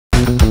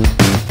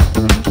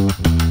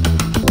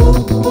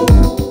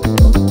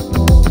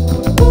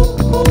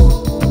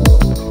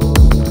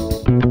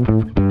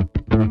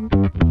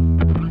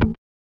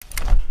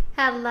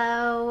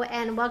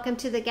and welcome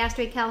to the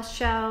Gastric Health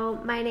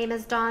Show. My name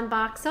is Dawn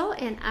Boxell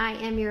and I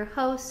am your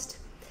host.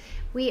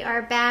 We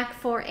are back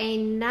for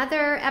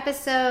another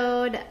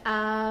episode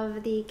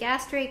of the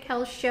Gastric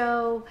Health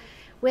Show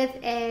with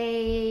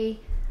a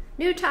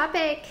new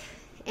topic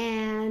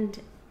and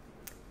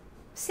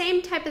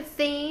same type of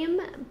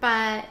theme,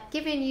 but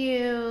giving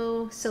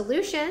you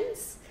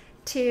solutions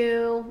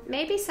to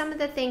maybe some of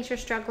the things you're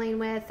struggling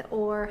with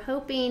or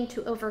hoping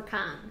to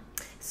overcome.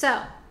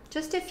 So,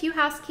 just a few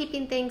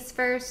housekeeping things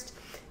first.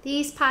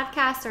 These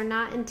podcasts are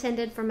not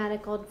intended for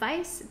medical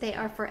advice. They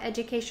are for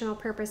educational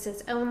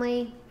purposes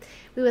only.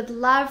 We would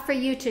love for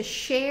you to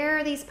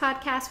share these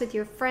podcasts with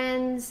your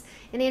friends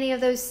in any of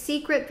those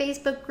secret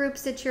Facebook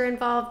groups that you're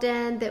involved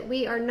in that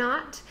we are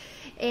not,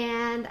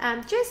 and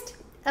just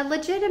a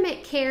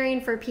legitimate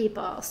caring for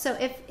people. So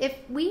if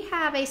we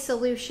have a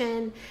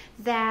solution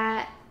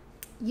that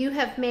you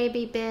have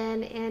maybe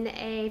been in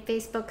a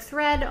Facebook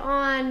thread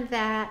on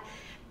that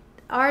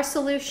our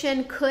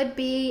solution could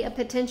be a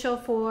potential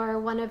for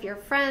one of your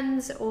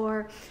friends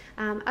or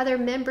other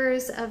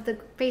members of the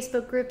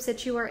Facebook groups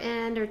that you are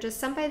in, or just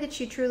somebody that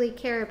you truly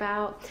care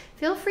about,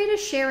 feel free to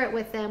share it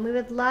with them. We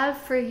would love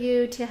for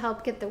you to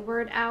help get the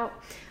word out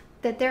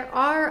that there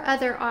are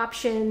other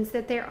options,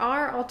 that there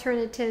are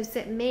alternatives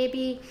that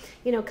maybe,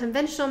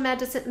 conventional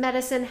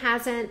medicine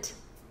hasn't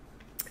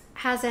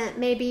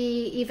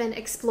maybe even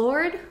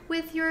explored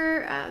with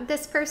your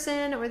this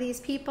person or these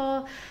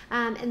people,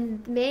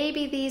 and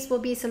maybe these will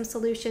be some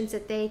solutions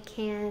that they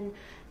can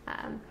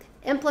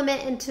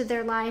implement into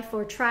their life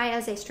or try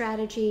as a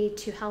strategy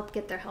to help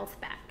get their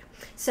health back.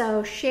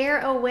 So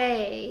share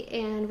away,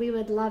 and we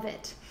would love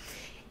it.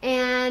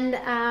 And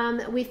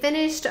we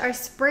finished our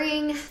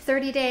spring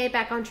 30-day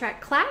Back on Track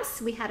class.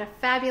 We had a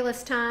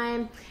fabulous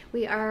time.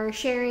 We are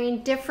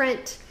sharing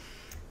different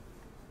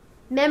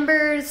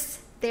members,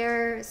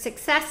 their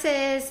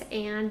successes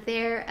and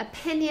their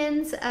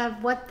opinions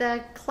of what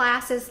the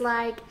class is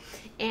like.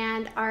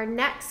 And our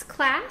next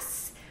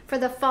class for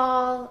the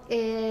fall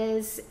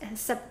is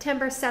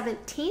September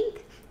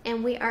 17th,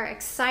 and we are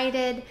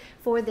excited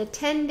for the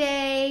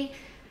 10-day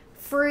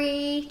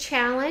free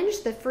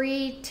challenge. The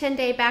free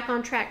 10-day Back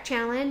on Track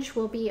challenge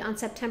will be on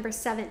September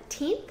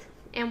 17th,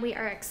 and we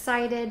are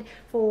excited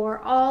for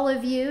all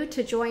of you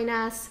to join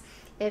us.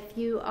 If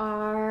you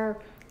are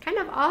kind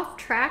of off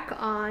track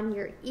on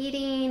your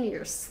eating,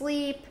 your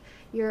sleep,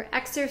 your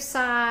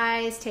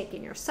exercise,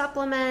 taking your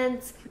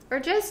supplements, or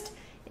just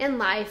in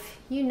life,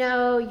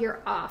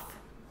 you're off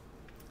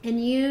and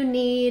you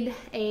need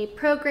a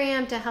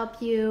program to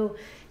help you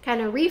kind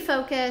of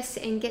refocus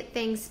and get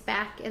things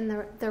back in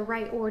the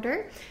right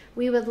order,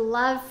 we would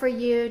love for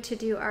you to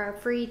do our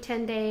free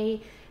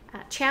 10-day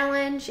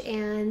challenge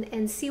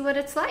and see what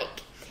it's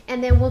like.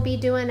 And then we'll be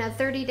doing a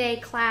 30-day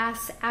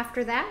class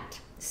after that.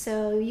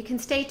 So you can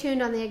stay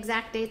tuned on the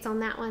exact dates on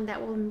that one.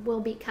 That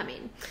will be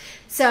coming.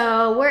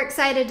 So we're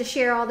excited to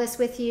share all this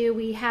with you.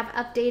 We have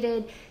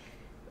updated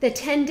the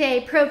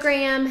 10-day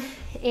program,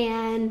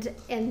 and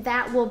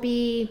that will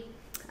be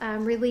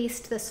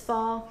released this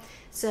fall.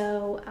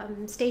 So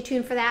stay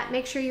tuned for that.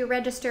 Make sure you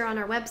register on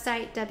our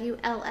website,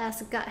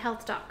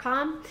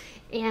 wlsguthealth.com,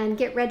 and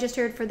get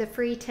registered for the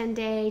free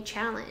 10-day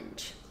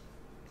challenge.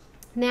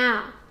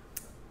 Now,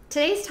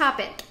 today's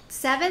topic,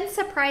 7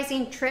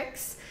 surprising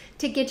tricks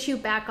to get you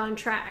back on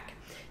track.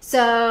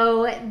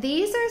 So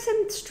these are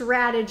some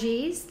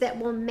strategies that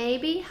will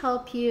maybe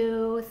help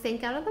you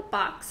think out of the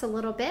box a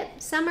little bit.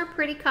 Some are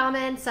pretty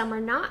common, some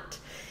are not.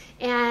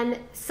 And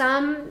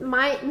some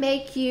might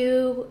make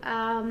you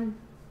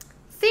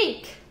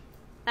think.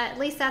 At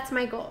least that's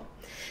my goal.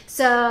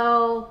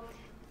 So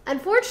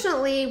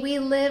unfortunately, we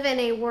live in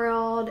a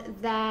world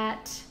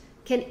that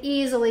can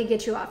easily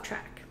get you off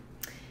track.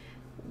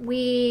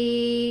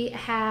 We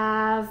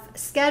have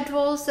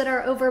schedules that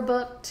are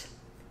overbooked,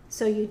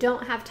 so you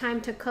don't have time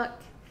to cook.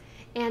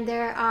 And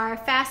there are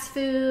fast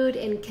food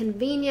and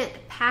convenient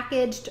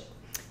packaged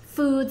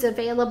foods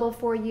available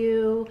for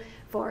you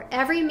for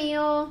every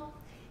meal,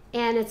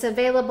 and it's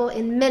available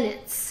in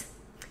minutes.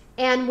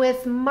 And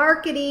with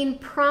marketing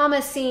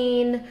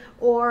promising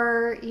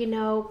or,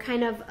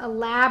 kind of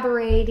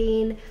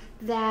elaborating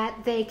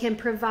that they can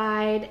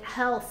provide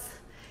health.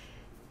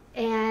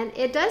 And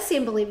it does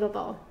seem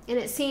believable, and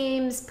it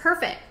seems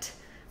perfect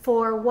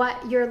for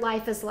what your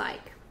life is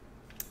like.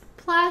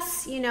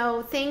 Plus,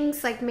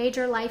 things like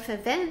major life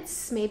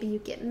events, maybe you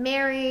get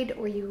married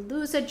or you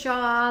lose a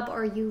job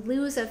or you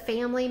lose a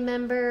family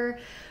member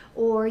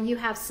or you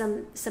have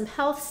some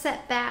health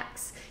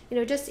setbacks,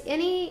 just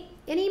any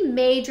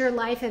major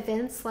life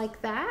events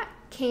like that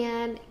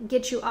can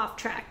get you off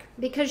track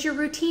because your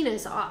routine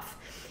is off.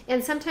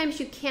 And sometimes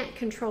you can't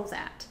control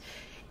that.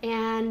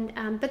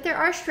 And but there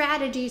are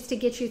strategies to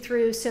get you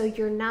through so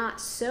you're not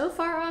so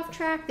far off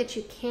track that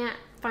you can't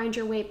find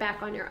your way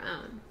back on your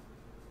own.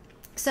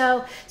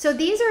 So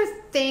these are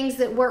things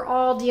that we're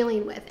all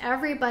dealing with.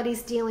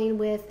 Everybody's dealing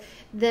with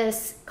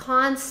this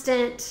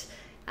constant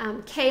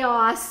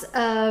chaos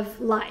of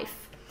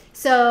life.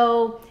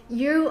 So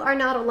you are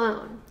not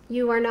alone.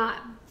 You are not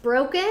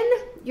broken.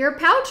 Your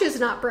pouch is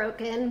not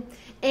broken.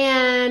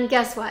 And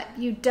guess what?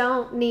 You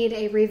don't need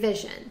a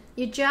revision.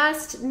 You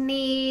just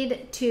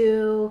need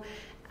to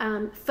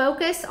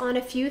focus on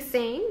a few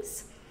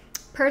things.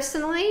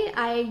 Personally,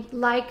 I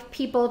like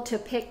people to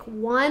pick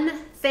one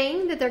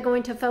thing that they're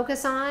going to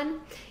focus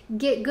on,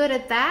 get good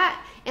at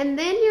that, and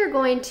then you're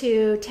going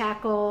to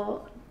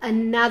tackle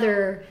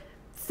another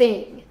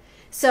thing.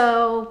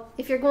 So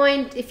if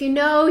you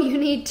know you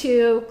need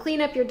to clean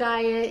up your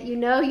diet, you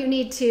know you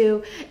need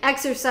to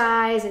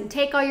exercise and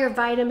take all your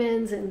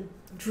vitamins and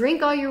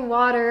drink all your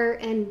water,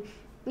 and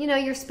you know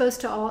you're supposed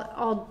to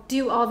all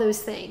do all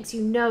those things.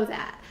 You know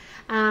that.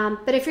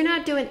 But if you're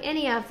not doing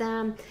any of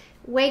them,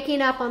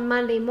 waking up on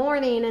Monday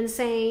morning and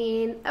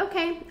saying,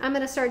 okay, I'm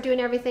going to start doing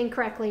everything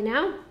correctly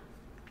now,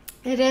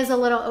 it is a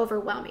little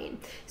overwhelming.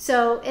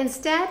 So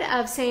instead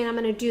of saying I'm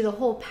going to do the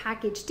whole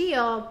package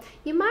deal,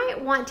 you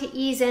might want to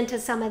ease into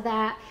some of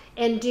that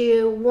and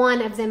do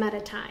one of them at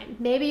a time.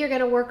 Maybe you're going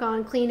to work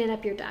on cleaning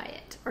up your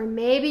diet, or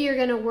maybe you're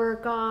going to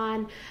work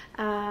on,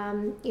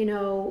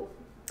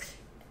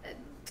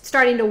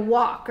 starting to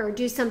walk or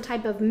do some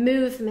type of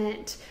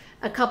movement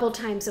a couple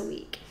times a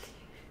week.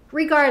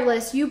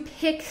 Regardless, you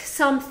pick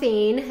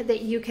something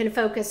that you can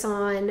focus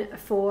on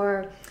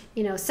for,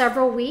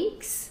 several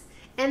weeks,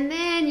 and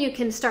then you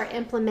can start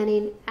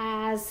implementing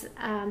as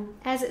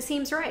it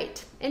seems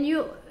right. And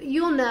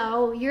you'll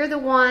know you're the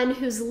one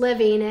who's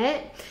living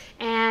it,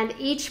 and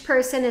each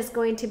person is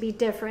going to be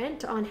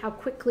different on how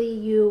quickly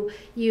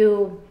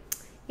you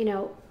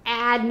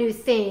add new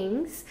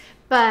things.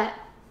 But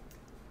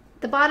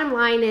the bottom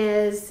line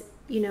is,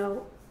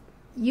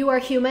 you are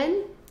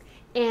human,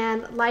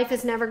 and life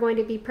is never going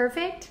to be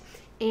perfect,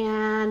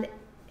 and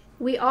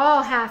we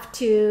all have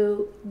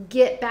to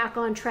get back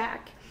on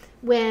track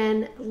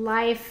when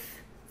life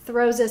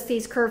throws us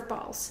these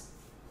curveballs.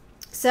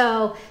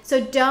 So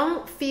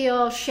don't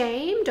feel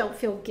shame, don't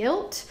feel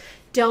guilt,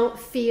 don't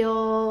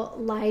feel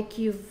like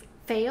you've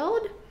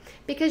failed,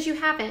 because you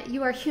haven't.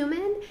 You are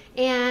human,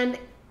 and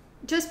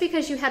just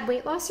because you had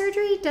weight loss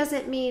surgery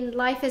doesn't mean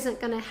life isn't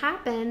going to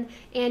happen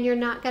and you're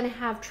not going to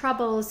have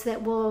troubles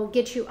that will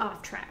get you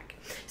off track.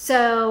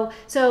 So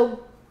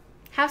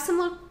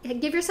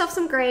give yourself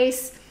some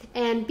grace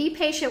and be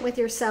patient with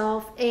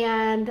yourself,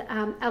 and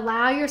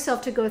allow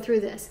yourself to go through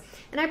this.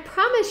 And I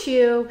promise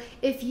you,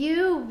 if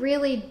you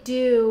really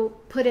do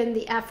put in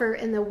the effort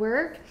and the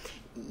work,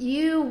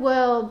 you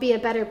will be a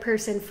better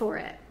person for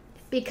it,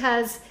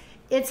 because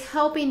it's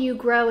helping you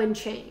grow and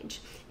change.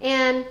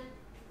 And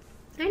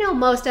I know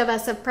most of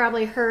us have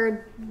probably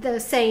heard the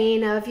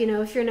saying of,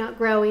 if you're not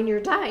growing, you're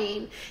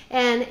dying.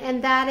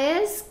 And that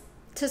is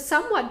to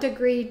somewhat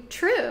degree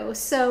true.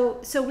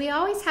 So we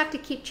always have to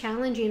keep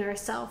challenging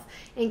ourselves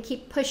and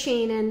keep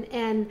pushing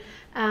and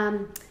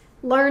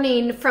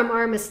learning from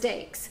our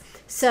mistakes.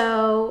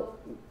 So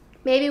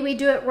maybe we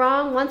do it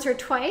wrong once or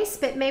twice,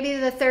 but maybe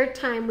the third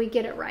time we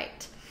get it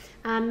right.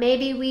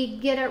 Maybe we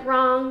get it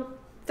wrong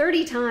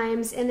 30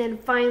 times, and then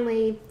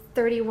finally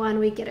 31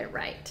 we get it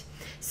right.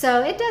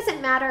 So it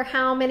doesn't matter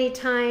how many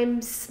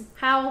times,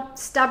 how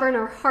stubborn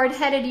or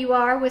hard-headed you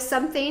are with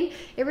something.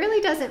 It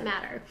really doesn't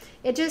matter.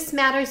 It just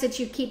matters that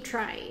you keep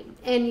trying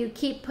and you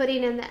keep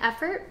putting in the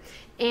effort,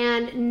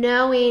 and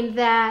knowing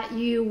that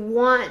you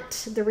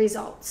want the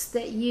results,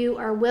 that you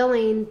are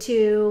willing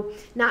to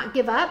not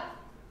give up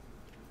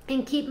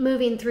and keep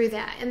moving through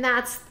that. And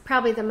that's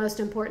probably the most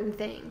important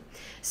thing.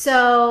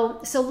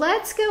 So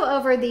let's go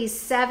over these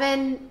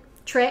 7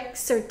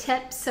 tricks or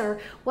tips or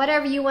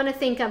whatever you want to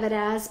think of it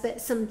as,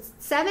 but some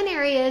 7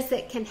 areas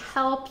that can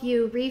help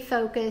you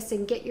refocus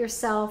and get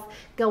yourself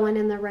going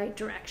in the right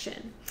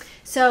direction.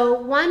 So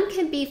one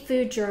can be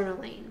food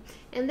journaling,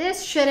 and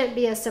this shouldn't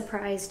be a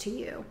surprise to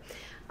you.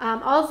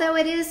 Although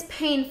it is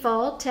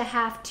painful to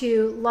have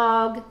to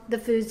log the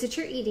foods that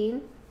you're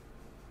eating,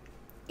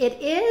 it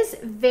is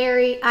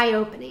very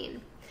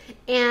eye-opening.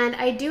 And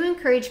I do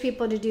encourage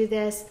people to do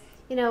this.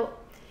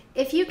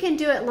 If you can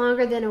do it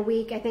longer than a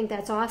week, I think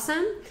that's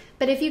awesome.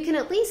 But if you can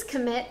at least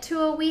commit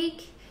to a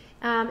week,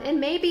 and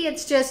maybe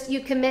it's just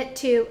you commit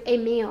to a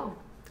meal.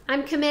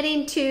 I'm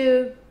committing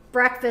to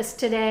breakfast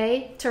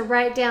today to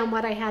write down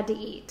what I had to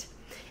eat.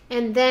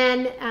 And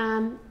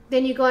then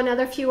you go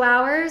another few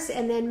hours,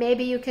 and then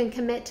maybe you can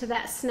commit to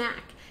that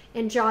snack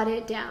and jot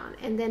it down.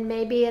 And then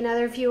maybe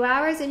another few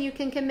hours and you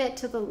can commit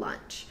to the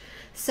lunch.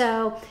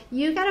 So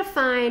you got to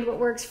find what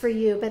works for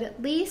you, but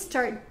at least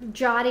start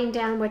jotting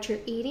down what you're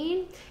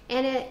eating.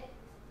 And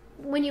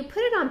when you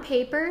put it on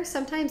paper,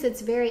 sometimes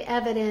it's very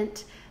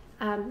evident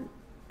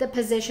the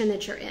position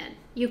that you're in.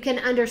 You can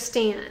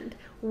understand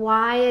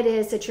why it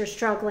is that you're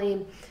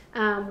struggling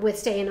with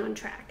staying on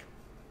track.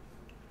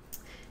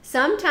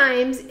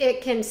 Sometimes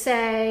it can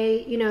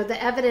say,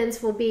 the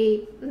evidence will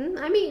be,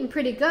 I'm eating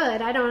pretty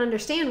good. I don't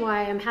understand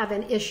why I'm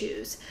having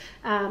issues.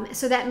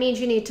 So that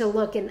means you need to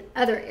look in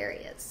other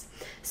areas.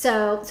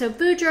 So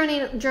food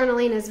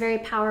journaling is very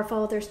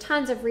powerful. There's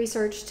tons of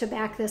research to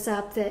back this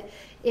up, that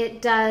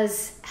it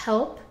does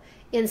help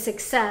in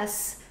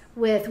success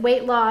with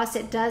weight loss.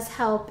 It does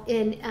help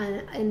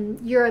in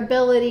your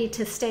ability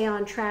to stay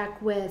on track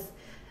with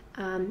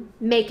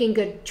making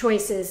good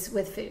choices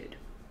with food.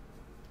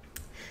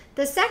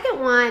 The second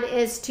one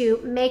is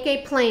to make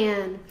a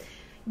plan.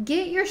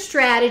 Get your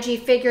strategy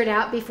figured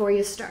out before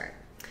you start.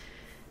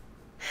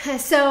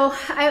 So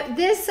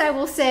I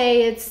will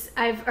say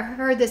I've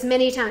heard this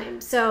many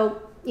times.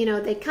 So,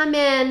 they come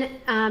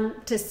in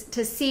to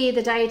see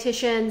the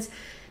dietitians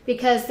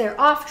because they're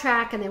off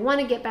track and they want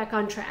to get back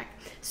on track.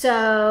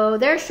 So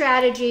their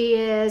strategy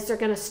is they're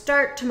going to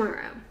start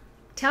tomorrow.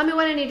 Tell me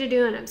what I need to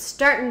do and I'm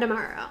starting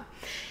tomorrow.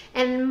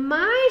 And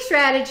my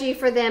strategy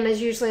for them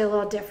is usually a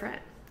little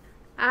different.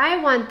 I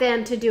want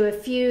them to do a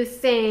few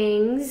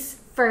things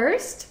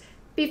first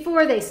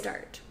before they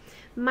start.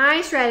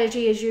 My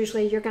strategy is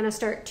usually you're going to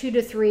start 2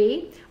 to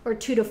 3 or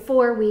 2 to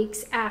 4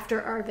 weeks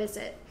after our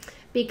visit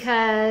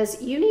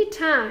because you need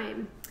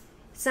time.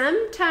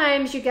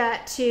 Sometimes you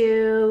got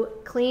to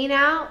clean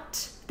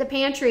out the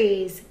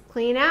pantries,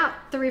 clean out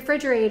the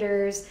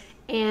refrigerators,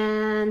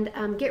 and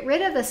get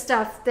rid of the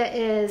stuff that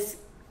is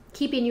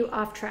keeping you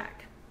off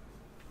track.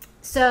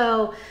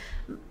 So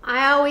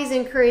I always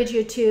encourage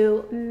you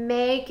to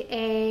make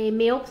a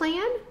meal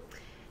plan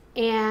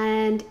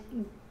and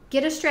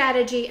get a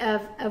strategy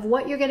of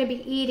what you're going to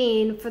be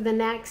eating for the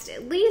next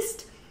at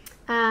least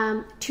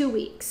 2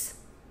 weeks.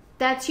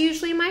 That's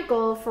usually my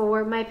goal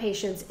for my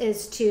patients,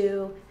 is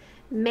to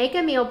make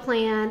a meal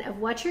plan of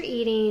what you're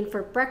eating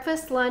for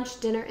breakfast, lunch,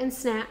 dinner, and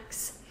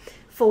snacks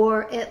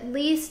for at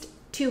least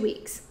 2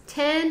 weeks.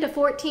 10 to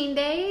 14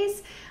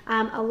 days,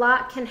 a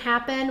lot can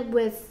happen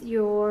with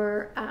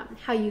your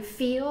how you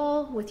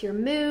feel, with your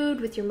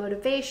mood, with your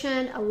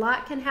motivation. A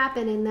lot can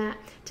happen in that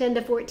 10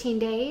 to 14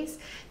 days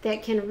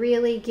that can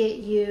really get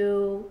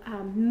you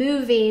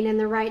moving in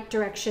the right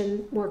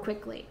direction more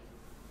quickly.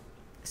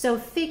 So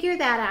figure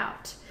that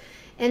out.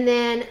 And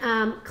then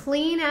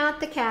clean out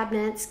the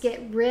cabinets,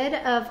 get rid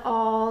of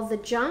all the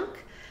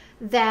junk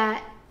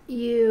that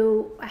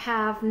you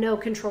have no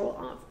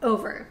control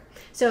over.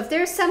 So if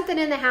there's something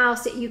in the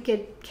house that you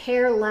could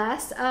care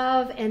less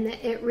of and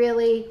that it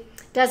really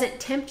doesn't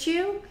tempt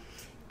you,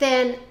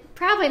 then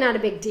probably not a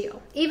big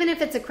deal. Even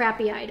if it's a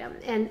crappy item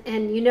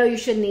and you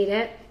shouldn't eat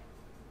it,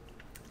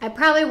 I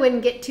probably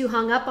wouldn't get too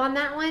hung up on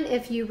that one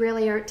if you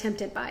really aren't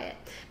tempted by it.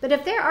 But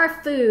if there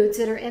are foods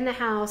that are in the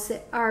house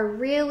that are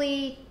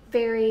really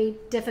very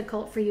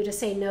difficult for you to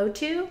say no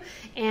to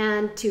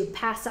and to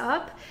pass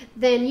up,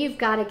 then you've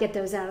got to get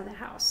those out of the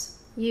house.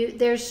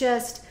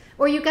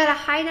 Or you got to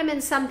hide them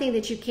in something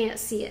that you can't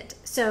see it.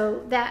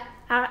 So that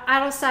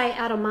out of sight,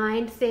 out of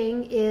mind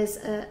thing is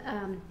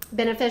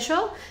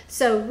beneficial.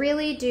 So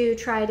really do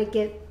try to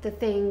get the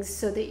things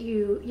so that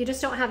you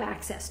just don't have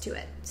access to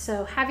it.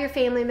 So have your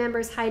family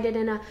members hide it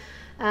in a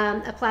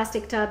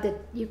plastic tub that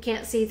you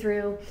can't see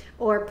through,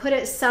 or put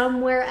it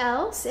somewhere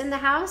else in the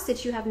house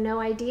that you have no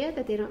idea,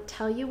 that they don't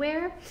tell you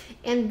where,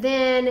 and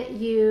then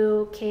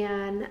you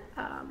can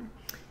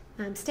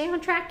stay on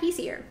track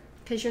easier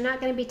because you're not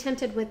going to be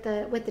tempted with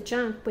the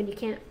junk when you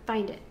can't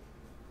find it.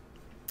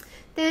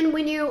 Then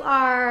when you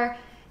are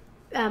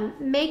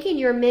making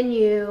your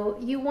menu,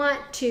 you want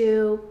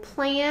to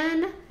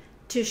plan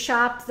to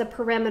shop the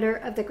perimeter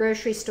of the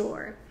grocery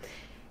store,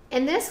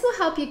 and this will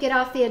help you get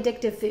off the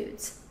addictive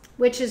foods,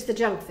 which is the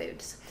junk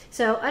foods.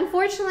 So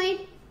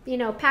unfortunately,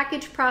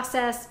 packaged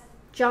processed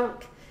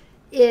junk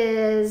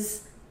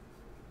is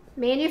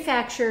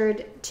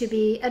manufactured to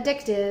be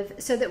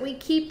addictive so that we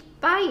keep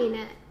buying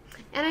it.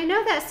 And I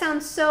know that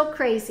sounds so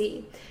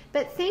crazy,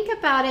 but think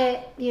about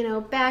it,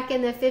 back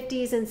in the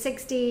 50s and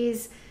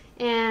 60s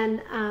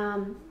and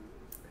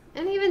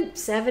even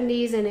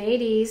 70s and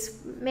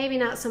 80s, maybe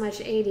not so much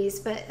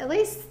 80s, but at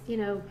least,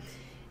 40s,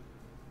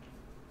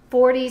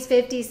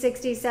 50s,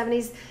 60s,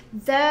 70s,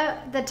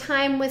 the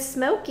time with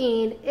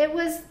smoking, it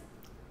was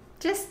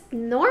just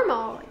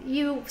normal.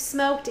 You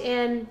smoked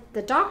in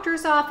the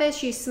doctor's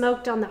office, you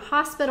smoked on the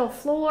hospital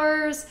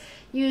floors,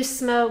 you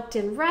smoked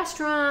in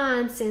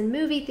restaurants and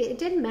it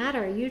didn't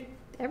matter.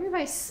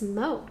 Everybody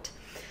smoked.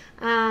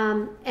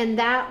 And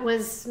that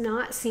was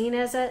not seen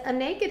as a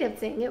negative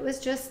thing. It was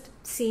just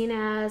seen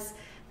as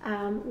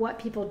what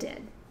people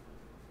did.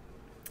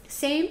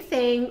 Same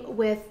thing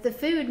with the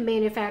food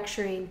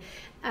manufacturing.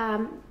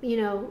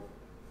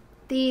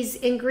 These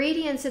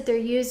ingredients that they're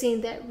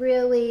using that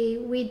really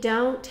we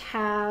don't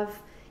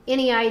have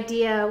any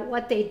idea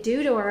what they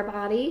do to our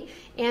body,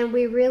 and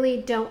we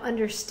really don't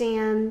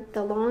understand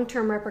the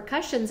long-term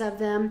repercussions of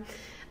them,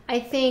 I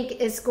think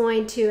is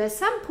going to, at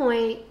some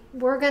point,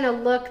 we're going to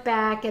look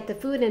back at the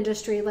food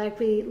industry like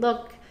we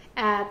look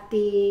at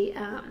the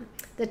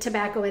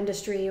tobacco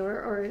industry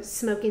or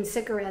smoking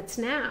cigarettes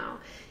now.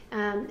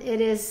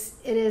 It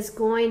is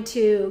going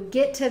to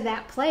get to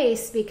that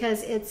place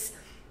because it's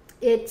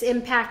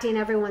impacting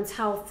everyone's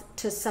health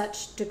to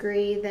such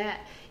degree that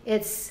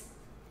it's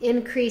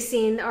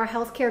increasing our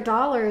healthcare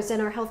dollars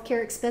and our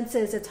healthcare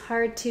expenses. It's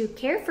hard to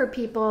care for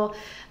people.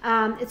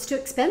 It's too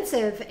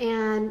expensive,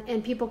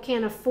 and people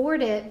can't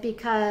afford it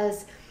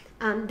because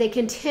they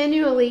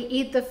continually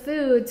eat the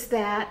foods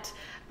that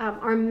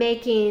are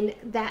making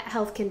that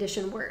health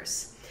condition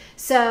worse.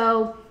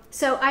 So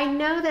I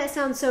know that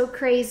sounds so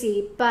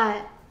crazy,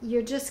 but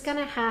you're just going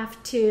to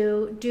have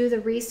to do the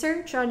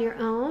research on your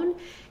own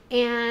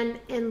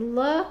and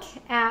look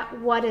at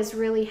what is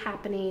really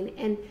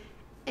happening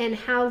and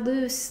how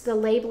loose the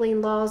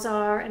labeling laws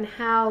are and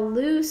how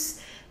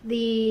loose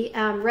the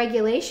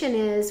regulation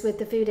is with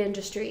the food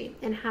industry,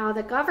 and how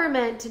the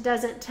government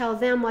doesn't tell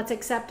them what's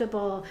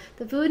acceptable.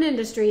 The food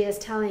industry is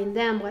telling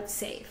them what's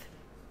safe.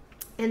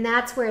 And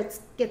that's where it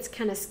gets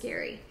kind of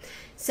scary.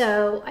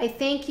 So I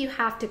think you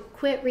have to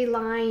quit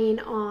relying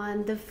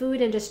on the food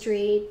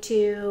industry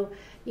to,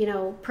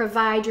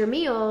 provide your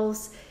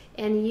meals,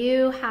 and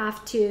you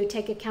have to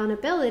take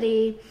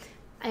accountability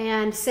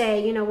and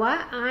say, you know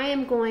what, I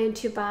am going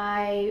to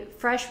buy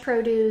fresh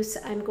produce,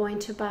 I'm going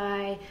to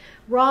buy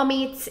raw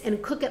meats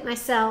and cook it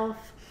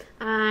myself.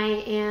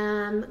 I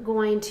am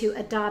going to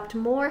adopt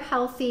more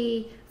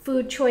healthy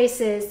food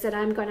choices that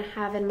I'm going to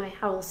have in my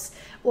house,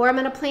 or I'm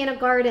going to plant a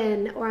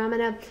garden, or I'm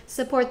going to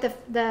support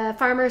the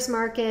farmers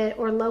market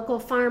or local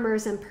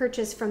farmers and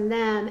purchase from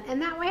them. And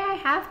that way I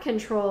have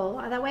control.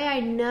 That way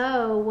I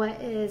know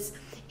what is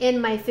in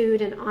my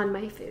food and on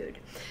my food.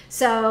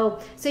 So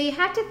you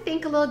have to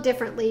think a little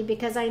differently,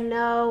 because I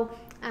know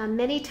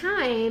many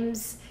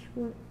times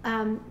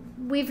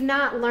we've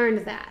not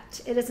learned that.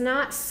 It is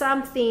not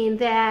something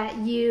that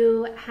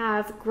you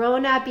have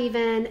grown up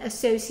even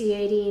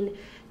associating.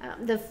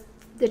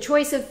 The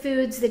choice of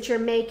foods that you're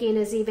making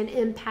is even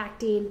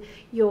impacting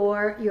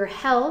your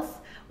health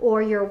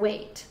or your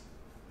weight.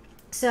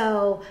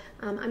 So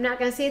I'm not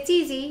going to say it's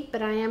easy,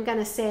 but I am going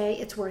to say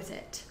it's worth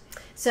it.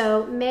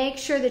 So make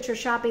sure that you're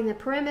shopping the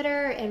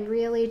perimeter and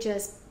really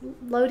just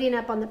loading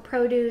up on the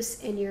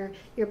produce, and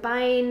you're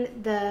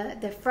buying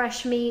the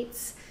fresh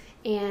meats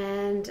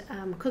and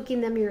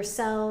cooking them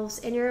yourselves,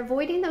 and you're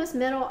avoiding those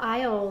middle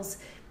aisles.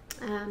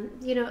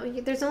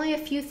 There's only a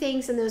few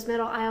things in those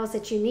middle aisles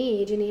that you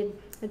need. You need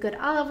a good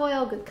olive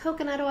oil, good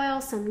coconut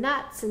oil, some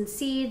nuts and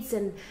seeds,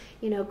 and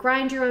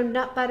grind your own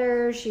nut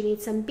butters. You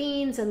need some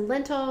beans and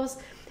lentils.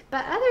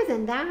 But other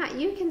than that,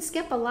 you can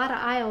skip a lot of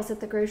aisles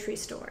at the grocery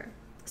store.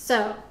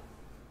 So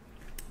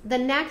the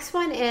next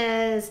one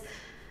is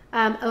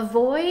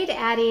avoid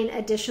adding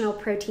additional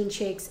protein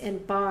shakes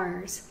and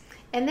bars.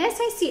 And this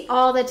I see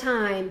all the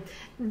time.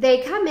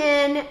 They come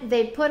in,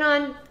 they put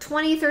on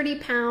 20, 30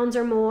 pounds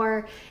or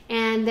more,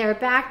 and they're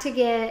back to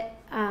get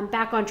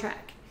back on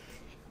track.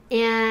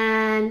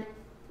 And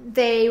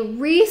they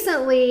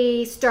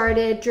recently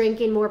started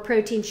drinking more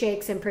protein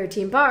shakes and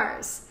protein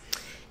bars.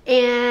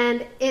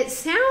 And it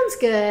sounds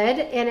good,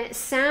 and it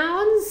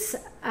sounds,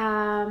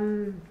 how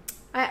do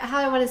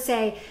I want to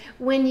say,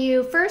 when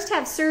you first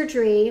have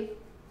surgery,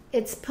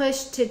 it's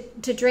pushed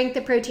to drink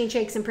the protein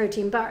shakes and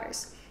protein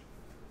bars.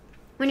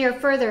 When you're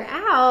further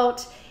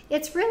out,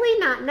 it's really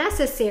not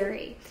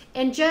necessary.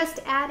 And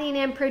just adding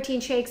in protein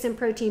shakes and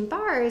protein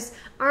bars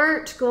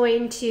aren't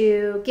going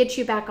to get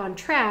you back on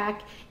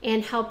track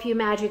and help you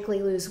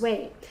magically lose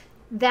weight.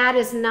 That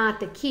is not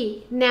the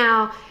key.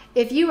 Now,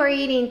 if you are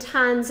eating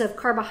tons of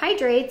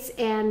carbohydrates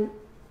and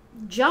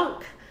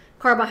junk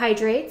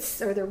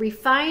carbohydrates, or the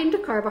refined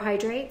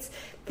carbohydrates,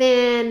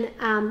 then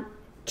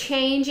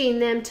changing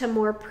them to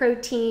more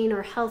protein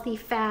or healthy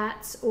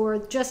fats, or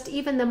just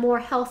even the more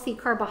healthy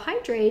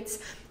carbohydrates,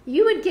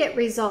 you would get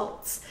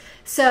results.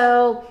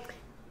 So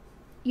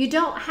you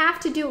don't have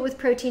to do it with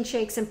protein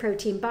shakes and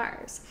protein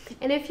bars.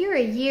 And if you're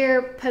a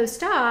year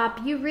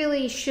post-op, you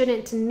really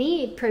shouldn't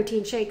need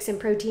protein shakes and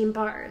protein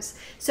bars.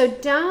 So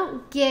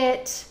don't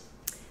get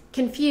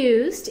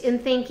confused in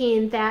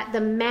thinking that the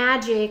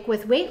magic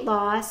with weight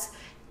loss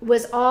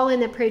was all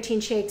in the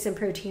protein shakes and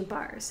protein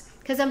bars,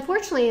 because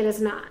unfortunately it is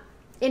not.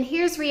 And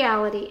here's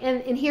reality,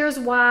 and here's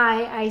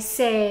why I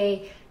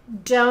say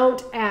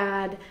don't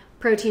add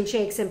protein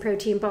shakes and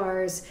protein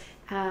bars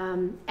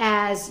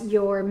as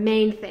your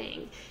main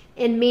thing,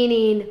 and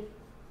meaning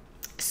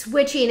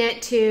switching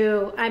it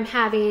to, I'm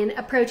having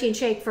a protein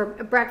shake for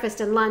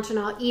breakfast and lunch and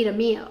I'll eat a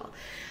meal.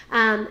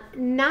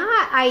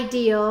 Not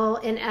ideal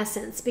in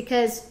essence,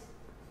 because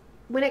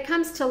when it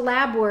comes to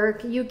lab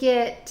work, you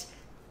get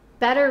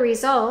better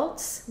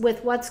results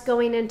with what's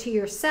going into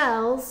your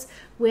cells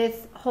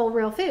with whole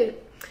real food.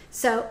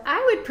 So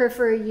I would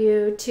prefer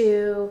you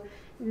to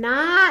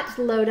not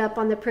load up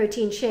on the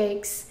protein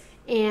shakes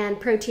and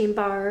protein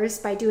bars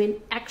by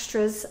doing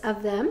extras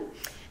of them,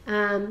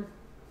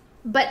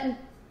 but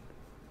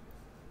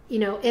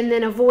and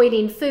then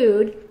avoiding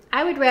food.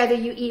 I would rather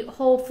you eat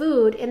whole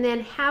food and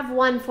then have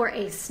one for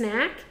a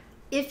snack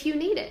if you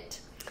need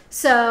it.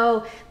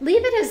 So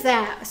leave it as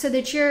that, so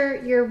that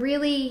you're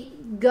really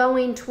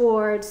going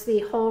towards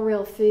the whole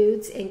real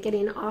foods and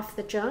getting off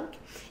the junk,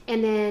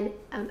 and then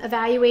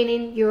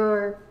evaluating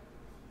your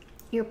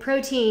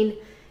protein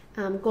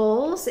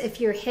goals.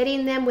 If you're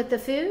hitting them with the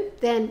food,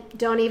 then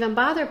don't even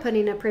bother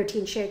putting a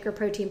protein shake or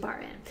protein bar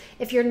in.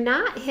 If you're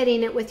not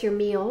hitting it with your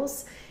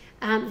meals,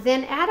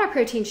 then add a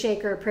protein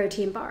shake or a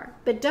protein bar.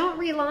 But don't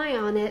rely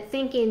on it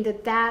thinking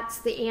that that's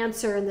the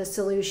answer and the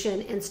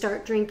solution, and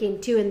start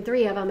drinking 2 and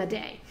 3 of them a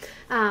day.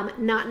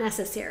 Not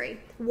necessary.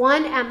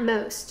 1 at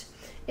most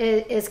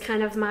is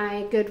kind of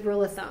my good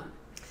rule of thumb.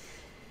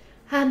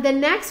 The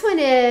next one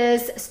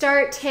is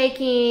start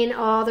taking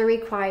all the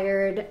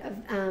required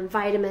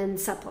vitamin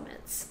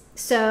supplements.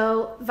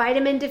 So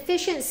vitamin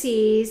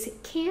deficiencies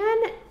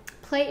can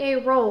play a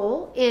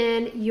role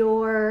in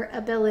your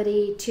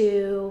ability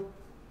to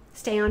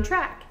stay on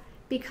track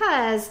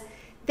because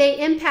they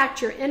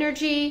impact your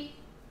energy,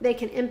 they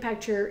can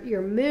impact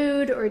your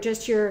mood or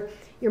just your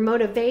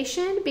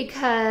motivation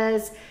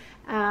because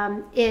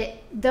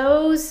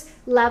those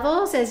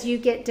levels, as you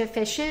get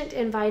deficient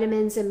in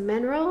vitamins and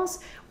minerals,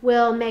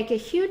 will make a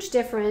huge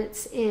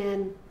difference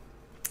in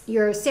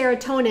your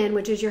serotonin,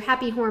 which is your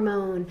happy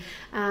hormone,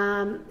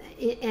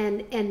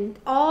 and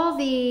all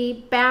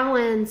the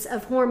balance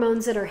of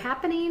hormones that are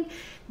happening.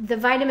 The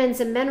vitamins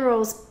and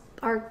minerals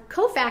are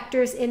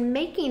cofactors in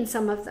making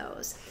some of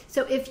those.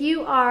 So if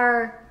you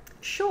are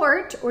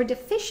short or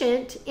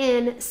deficient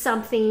in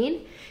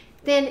something,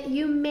 then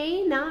you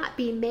may not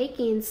be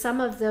making some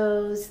of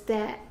those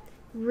that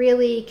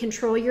really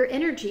control your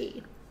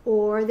energy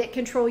or that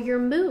control your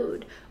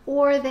mood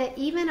or that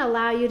even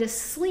allow you to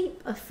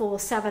sleep a full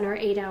 7 or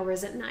 8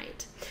 hours at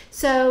night.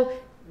 So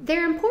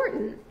they're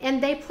important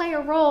and they play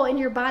a role in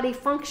your body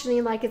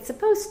functioning like it's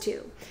supposed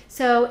to.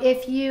 So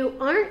if you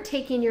aren't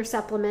taking your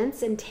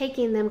supplements and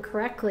taking them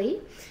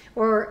correctly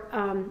or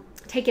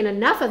taking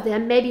enough of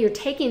them, maybe you're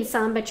taking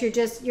some but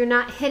you're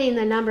not hitting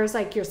the numbers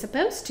like you're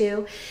supposed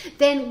to,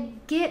 then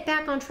get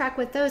back on track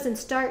with those and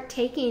start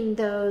taking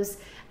those.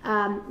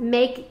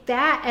 Make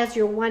that as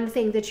your one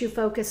thing that you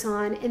focus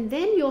on, and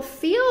then you'll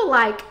feel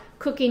like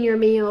cooking your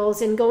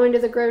meals and going to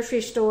the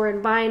grocery store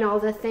and buying all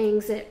the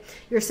things that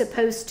you're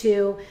supposed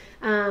to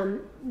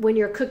when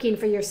you're cooking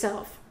for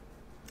yourself.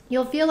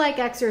 You'll feel like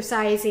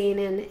exercising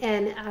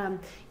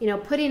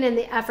and putting in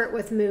the effort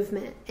with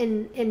movement,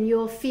 and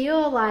you'll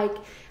feel like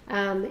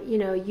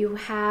you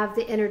have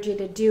the energy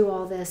to do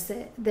all this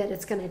that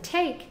it's going to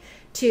take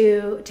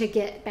to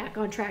get back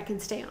on track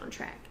and stay on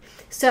track.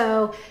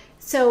 So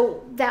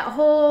that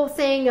whole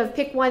thing of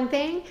pick one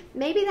thing,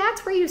 maybe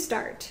that's where you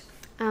start.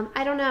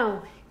 I don't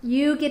know.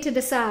 You get to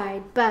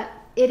decide, but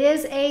it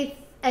is a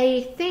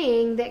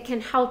thing that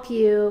can help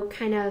you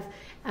kind of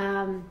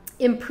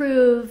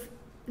improve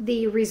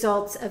the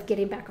results of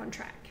getting back on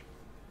track.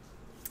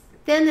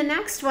 Then the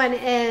next one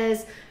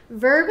is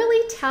verbally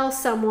tell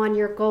someone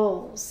your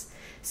goals.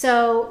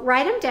 So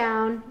write them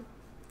down,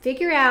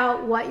 figure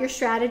out what your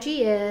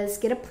strategy is,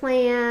 get a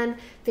plan,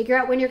 figure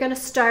out when you're going to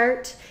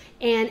start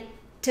and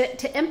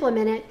to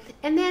implement it,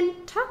 and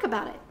then talk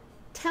about it.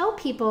 Tell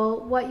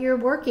people what you're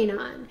working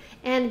on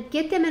and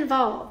get them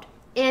involved.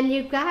 And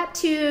you've got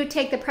to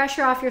take the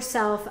pressure off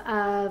yourself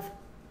of,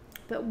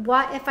 but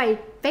what if I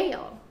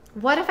fail?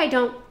 What if I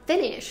don't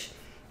finish?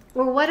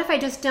 Or what if I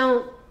just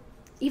don't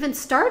even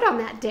start on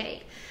that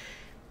day?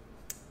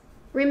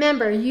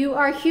 Remember, you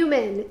are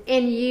human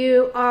and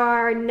you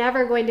are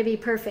never going to be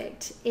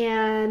perfect.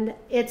 And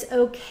it's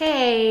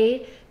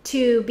okay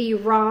to be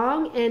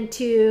wrong and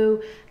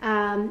to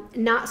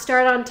not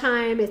start on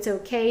time. It's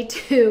okay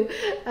to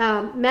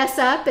mess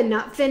up and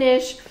not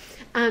finish.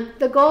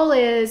 The goal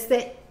is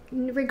that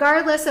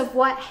regardless of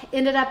what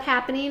ended up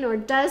happening or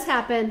does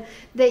happen,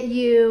 that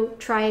you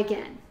try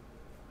again.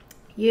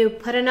 You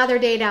put another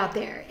date out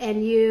there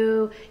and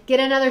you get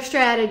another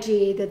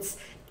strategy that's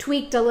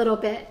tweaked a little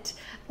bit,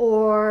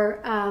 or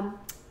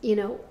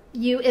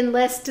you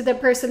enlist the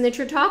person that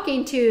you're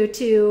talking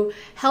to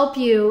help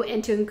you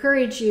and to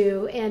encourage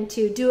you and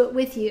to do it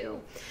with you.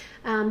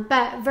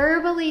 But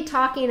verbally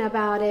talking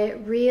about it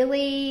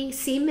really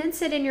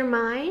cements it in your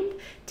mind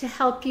to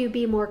help you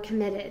be more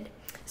committed.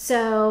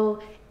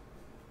 So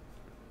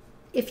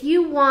if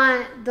you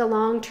want the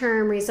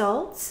long-term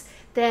results,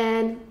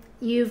 then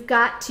you've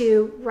got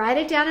to write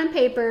it down on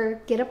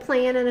paper, get a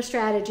plan and a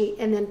strategy,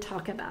 and then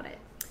talk about it.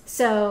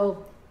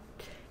 So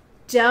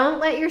don't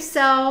let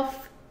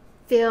yourself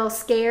feel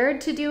scared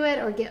to do it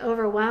or get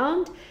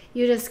overwhelmed.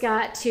 You just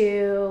got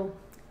to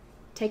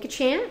take a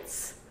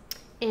chance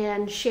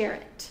and share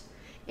it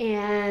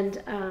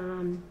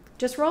and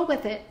just roll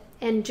with it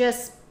and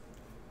just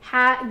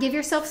give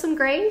yourself some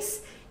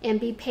grace and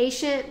be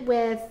patient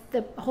with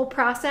the whole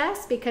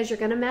process, because you're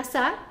going to mess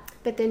up,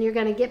 but then you're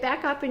going to get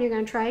back up and you're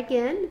going to try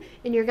again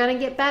and you're going to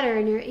get better,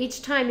 and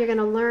each time you're going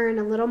to learn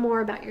a little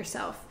more about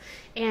yourself,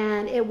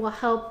 and it will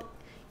help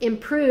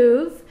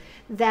improve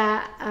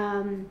that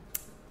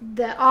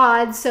the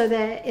odds so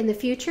that in the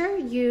future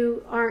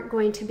you aren't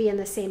going to be in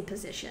the same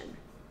position.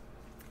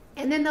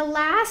 And then the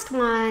last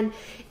one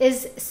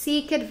is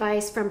seek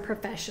advice from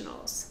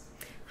professionals.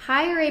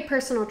 Hire a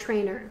personal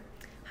trainer,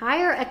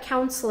 hire a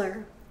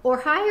counselor,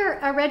 or hire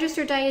a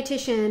registered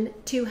dietitian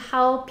to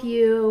help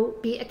you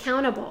be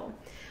accountable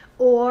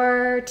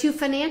or to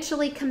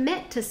financially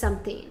commit to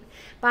something.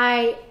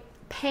 By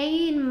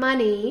paying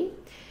money,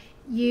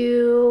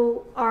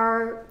 you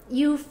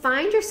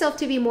find yourself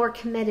to be more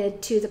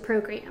committed to the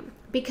program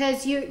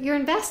because you're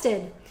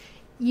invested.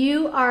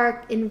 You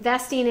are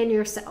investing in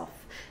yourself.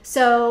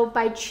 So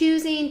by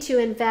choosing to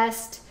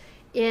invest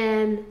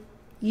in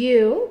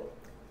you,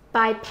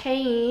 by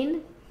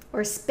paying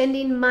or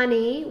spending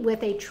money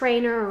with a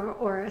trainer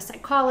or a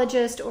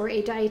psychologist or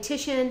a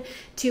dietitian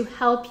to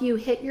help you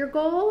hit your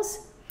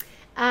goals,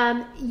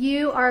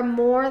 you are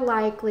more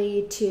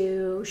likely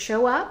to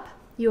show up.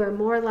 You are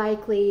more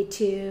likely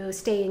to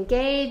stay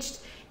engaged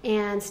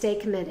and stay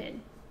committed.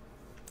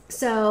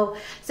 So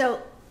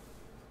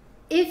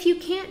if you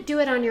can't do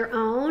it on your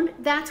own,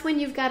 that's when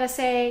you've got to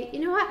say, you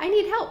know what, I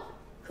need help.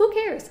 Who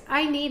cares?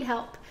 I need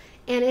help.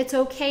 And it's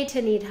okay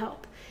to need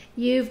help.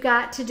 You've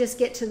got to just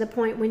get to the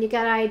point when you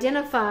got to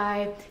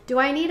identify, do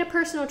I need a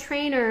personal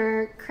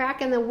trainer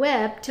cracking the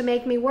whip to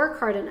make me work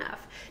hard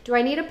enough? Do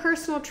I need a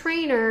personal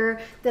trainer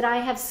that I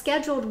have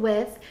scheduled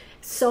with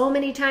so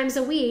many times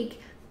a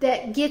week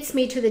that gets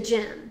me to the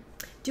gym?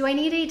 Do I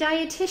need a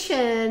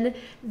dietitian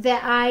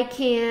that I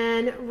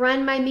can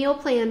run my meal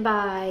plan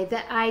by,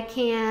 that I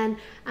can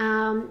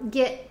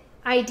get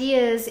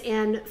ideas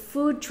and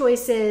food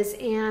choices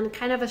and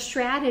kind of a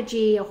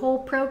strategy, a whole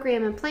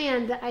program and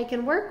plan that I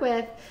can work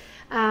with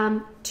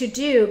to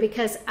do,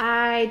 because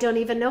I don't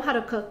even know how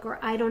to cook, or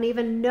I don't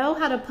even know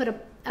how to put a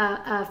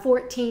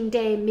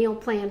 14-day meal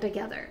plan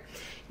together?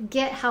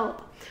 Get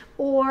help.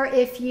 Or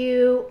if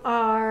you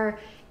are,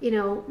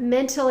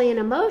 mentally and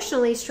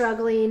emotionally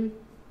struggling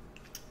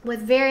with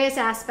various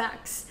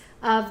aspects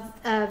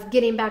of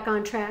getting back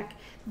on track,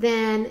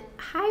 then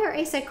hire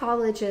a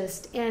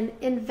psychologist and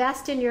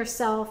invest in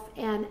yourself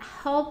and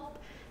help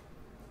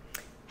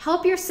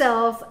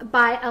yourself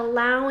by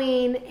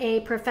allowing a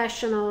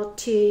professional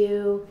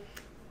to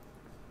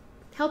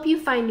help you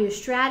find new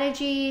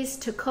strategies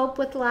to cope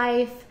with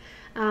life.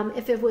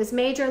 If it was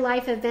major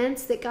life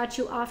events that got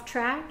you off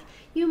track,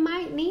 you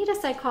might need a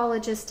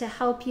psychologist to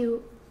help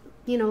you,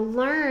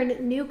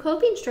 learn new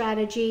coping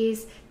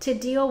strategies to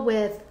deal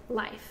with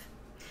life.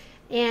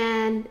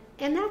 And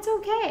that's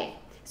okay.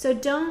 So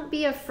don't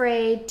be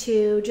afraid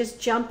to just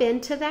jump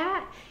into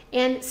that.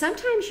 And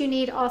sometimes you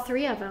need all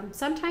three of them.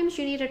 Sometimes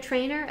you need a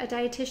trainer, a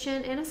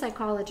dietitian, and a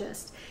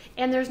psychologist.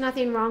 And there's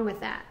nothing wrong with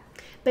that.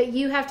 But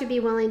you have to be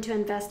willing to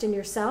invest in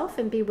yourself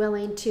and be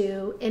willing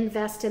to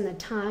invest in the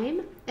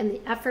time and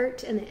the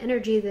effort and the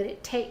energy that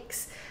it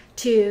takes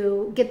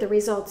to get the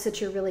results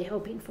that you're really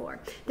hoping for.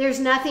 There's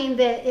nothing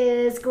that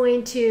is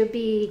going to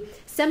be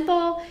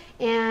simple,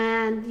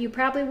 and you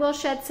probably will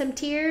shed some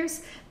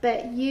tears,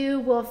 but you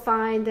will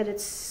find that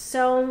it's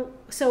so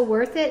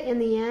worth it in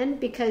the end,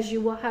 because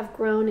you will have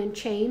grown and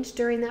changed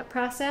during that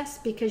process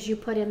because you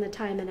put in the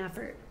time and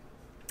effort.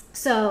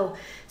 So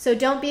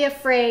don't be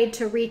afraid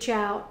to reach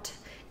out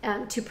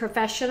to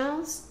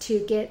professionals to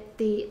get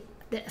the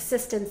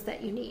assistance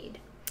that you need.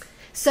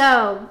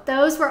 So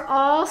those were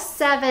all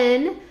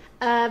 7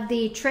 of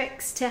the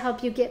tricks to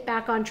help you get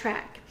back on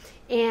track.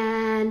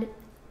 And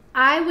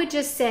I would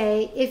just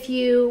say, if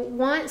you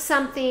want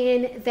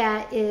something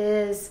that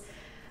is,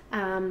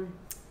 a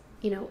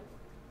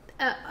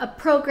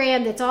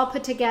program that's all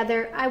put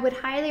together, I would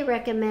highly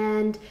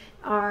recommend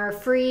our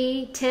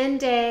free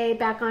 10-day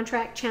Back on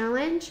Track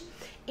challenge.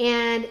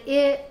 And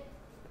it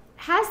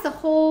has the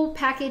whole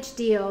package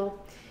deal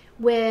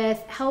with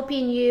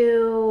helping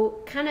you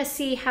kind of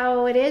see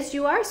how it is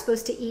you are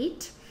supposed to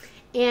eat.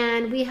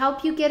 And we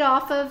help you get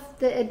off of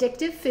the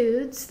addictive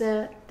foods,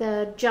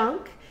 the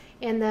junk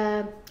and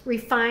the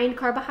refined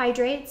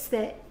carbohydrates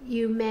that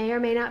you may or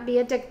may not be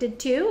addicted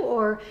to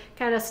or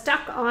kind of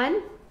stuck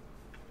on.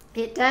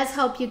 It does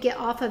help you get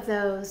off of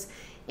those.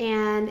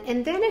 And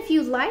then if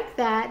you like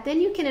that, then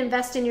you can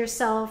invest in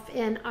yourself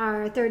in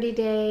our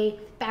 30-day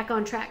Back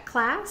on Track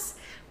class,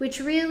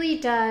 which really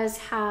does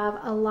have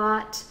a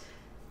lot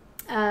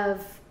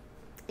of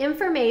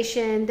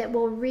information that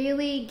will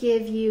really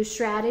give you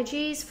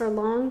strategies for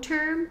long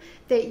term,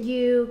 that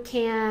you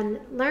can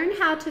learn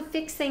how to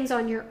fix things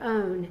on your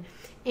own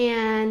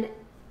and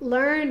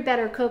learn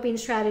better coping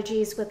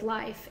strategies with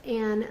life,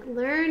 and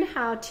learn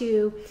how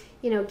to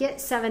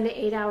get 7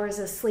 to 8 hours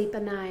of sleep a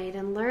night,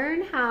 and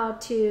learn how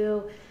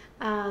to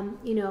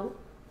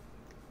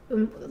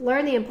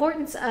learn the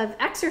importance of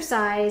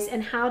exercise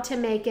and how to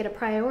make it a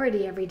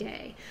priority every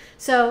day.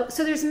 So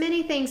there's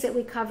many things that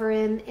we cover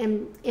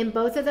in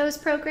both of those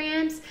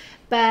programs,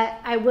 but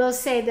I will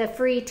say the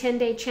free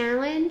 10-day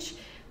challenge,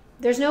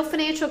 there's no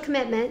financial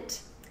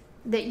commitment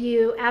that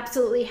you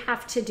absolutely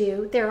have to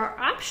do. There are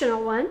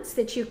optional ones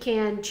that you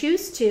can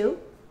choose to,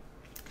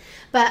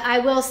 but I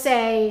will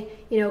say,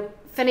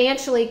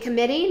 financially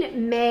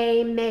committing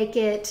may make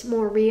it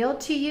more real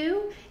to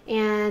you.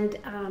 And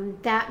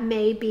that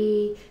may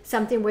be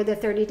something where the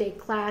 30-day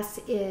class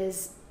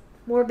is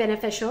more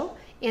beneficial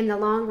in the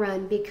long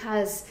run,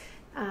 because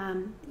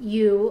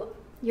you're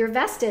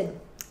vested.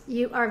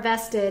 You are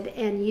vested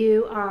and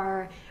you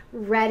are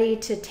ready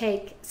to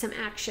take some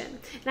action.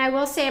 And I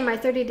will say, in my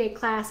 30-day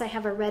class, I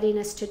have a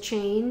readiness to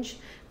change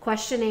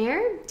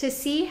questionnaire to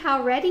see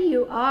how ready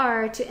you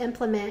are to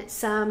implement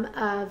some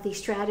of the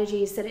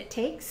strategies that it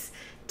takes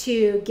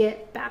to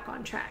get back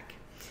on track.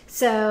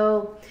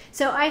 So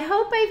I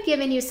hope I've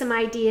given you some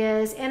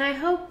ideas, and I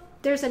hope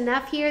there's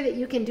enough here that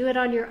you can do it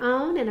on your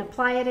own and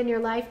apply it in your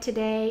life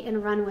today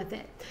and run with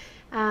it.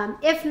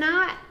 If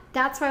not,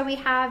 That's why we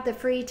have the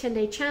free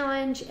 10-day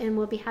challenge, and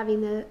we'll be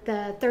having the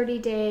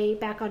 30-day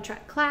Back on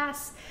Track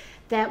class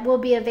that will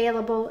be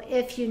available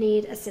if you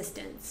need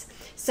assistance.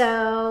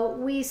 So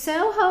we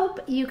so hope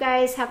you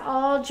guys have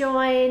all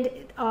joined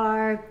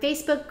our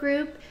Facebook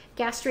group,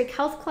 Gastric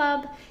Health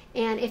Club.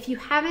 And if you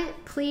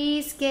haven't,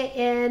 please get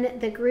in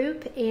the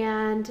group,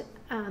 and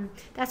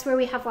that's where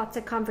we have lots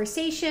of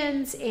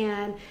conversations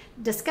and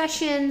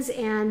discussions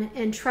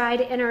and try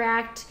to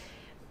interact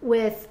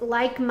with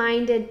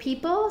like-minded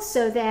people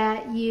so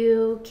that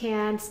you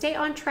can stay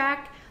on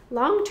track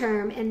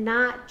long-term and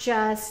not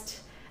just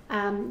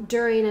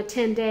during a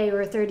 10-day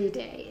or a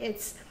 30-day.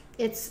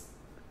 It's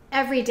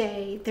every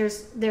day.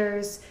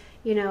 There's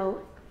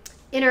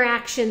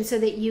interaction so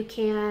that you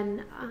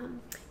can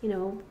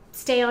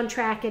stay on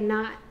track and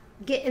not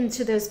get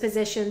into those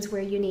positions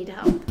where you need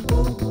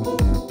help.